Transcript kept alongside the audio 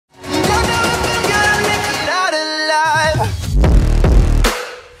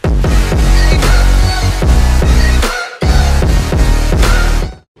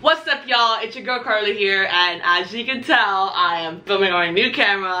LilMsCarla here, and as you can tell, I am filming on a new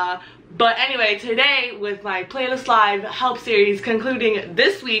camera. But anyway, today with my Playlist Live Help series concluding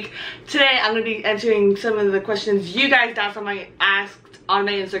this week, today I'm going to be answering some of the questions you guys asked on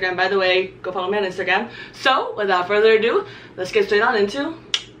my Instagram. By the way, go follow me on Instagram. So without further ado, let's get straight on into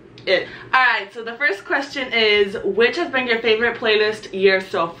it. Alright, so the first question is, which has been your favorite playlist year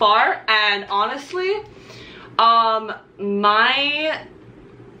so far? And honestly, my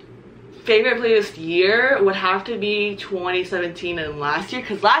favorite playlist year would have to be 2017 and last year,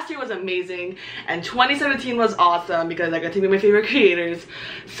 because last year was amazing and 2017 was awesome because I got to meet my favorite creators.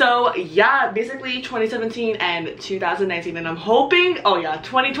 So yeah, basically 2017 and 2019, and I'm hoping, oh yeah,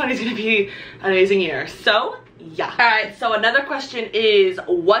 2020 is gonna be an amazing year. So yeah. Alright, so another question is,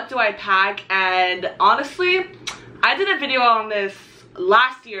 what do I pack? And honestly, I did a video on this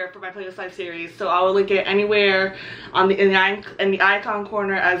last year for my Playlist Live series, so I will link it anywhere on in the icon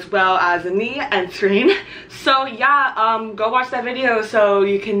corner as well as in the end screen. So yeah, go watch that video so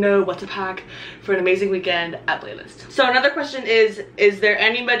you can know what to pack for an amazing weekend at Playlist. So another question is there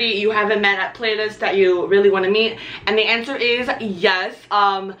anybody you haven't met at Playlist that you really want to meet? And the answer is yes.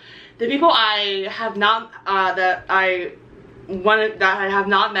 The people I have not that I have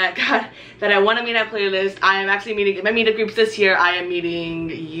not met, that I want to meet at Playlist, I am actually meeting in my meetup groups this year. I am meeting,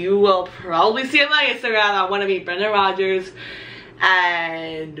 you will probably see on my Instagram, I want to meet Brendan Rogers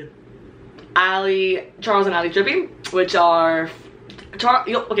and Charles and Ali Drippy, which are,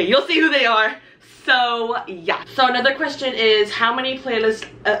 you'll see who they are. So yeah. So another question is, how many playlist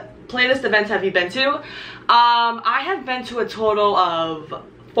events have you been to? I have been to a total of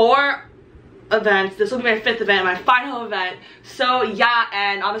 4 events. This will be my 5th event, my final event. So yeah,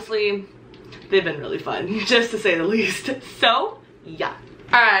 and honestly, they've been really fun, just to say the least. So yeah.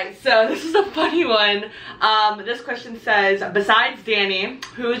 Alright, so this is a funny one. This question says, besides Danny,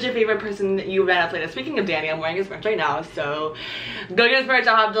 who is your favorite person you met at Playlist? Speaking of Danny, I'm wearing his merch right now, so go get his merch.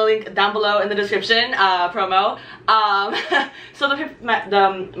 I'll have the link down below in the description, promo. So the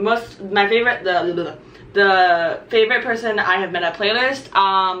favorite person I have met at Playlist,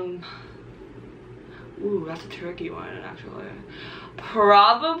 ooh, that's a tricky one, actually.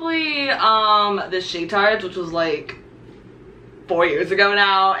 Probably the Shaytards, which was like 4 years ago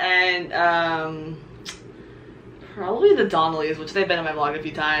now, and probably the Donnellys, which they've been in my vlog a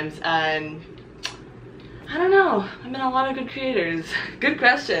few times, and I don't know, I met a lot of good creators. Good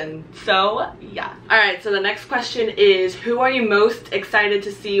question. So yeah. Alright, so the next question is, who are you most excited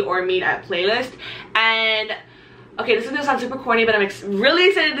to see or meet at Playlist? And okay, this is gonna sound super corny, but I'm really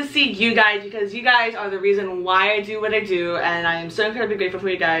excited to see you guys, because you guys are the reason why I do what I do, and I am so incredibly grateful for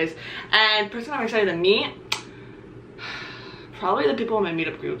you guys. And the person I'm excited to meet, probably the people in my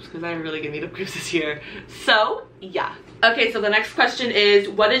meetup groups, because I have really good meetup groups this year. So yeah. Okay, so the next question is,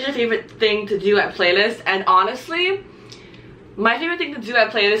 what is your favorite thing to do at Playlist? And honestly, my favorite thing to do at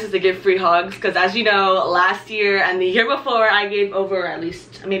Playlist is to give free hugs, because as you know, last year and the year before, I gave over at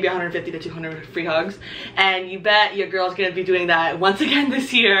least maybe 150 to 200 free hugs, and you bet your girl's gonna be doing that once again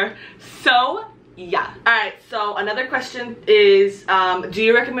this year. So yeah. Alright, so another question is, do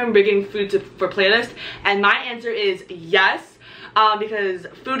you recommend bringing food for Playlist? And my answer is yes. Because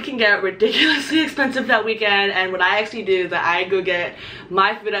food can get ridiculously expensive that weekend, and what I actually do is that I go get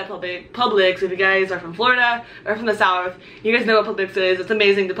my food at Publix. If you guys are from Florida or from the South, you guys know what Publix is. It's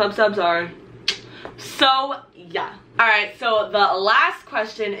amazing. The pub subs are so yeah. Alright, so the last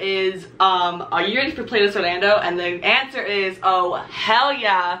question is, are you ready for Playlist Orlando? And the answer is, oh hell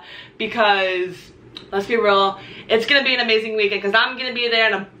yeah, because let's be real, it's gonna be an amazing weekend, because I'm gonna be there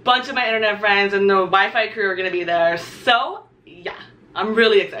and a bunch of my internet friends and the Wi-Fi crew are gonna be there. So yeah, I'm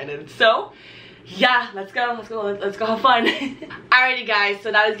really excited. So yeah, let's go have fun. Alrighty guys,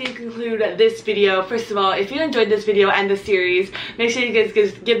 so that is going to conclude this video. First of all, if you enjoyed this video and this series, make sure you guys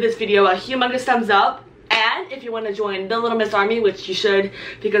give this video a humongous thumbs up. And if you want to join the Little Miss Army, which you should,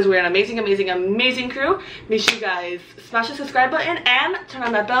 because we're an amazing crew, make sure you guys smash the subscribe button and turn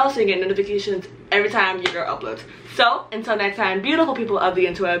on that bell so you get notifications every time your girl uploads. So until next time, beautiful people of the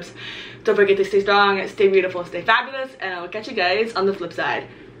interwebs, don't forget to stay strong, stay beautiful, stay fabulous, and I will catch you guys on the flip side.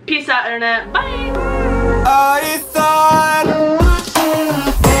 Peace out, internet. Bye. I thought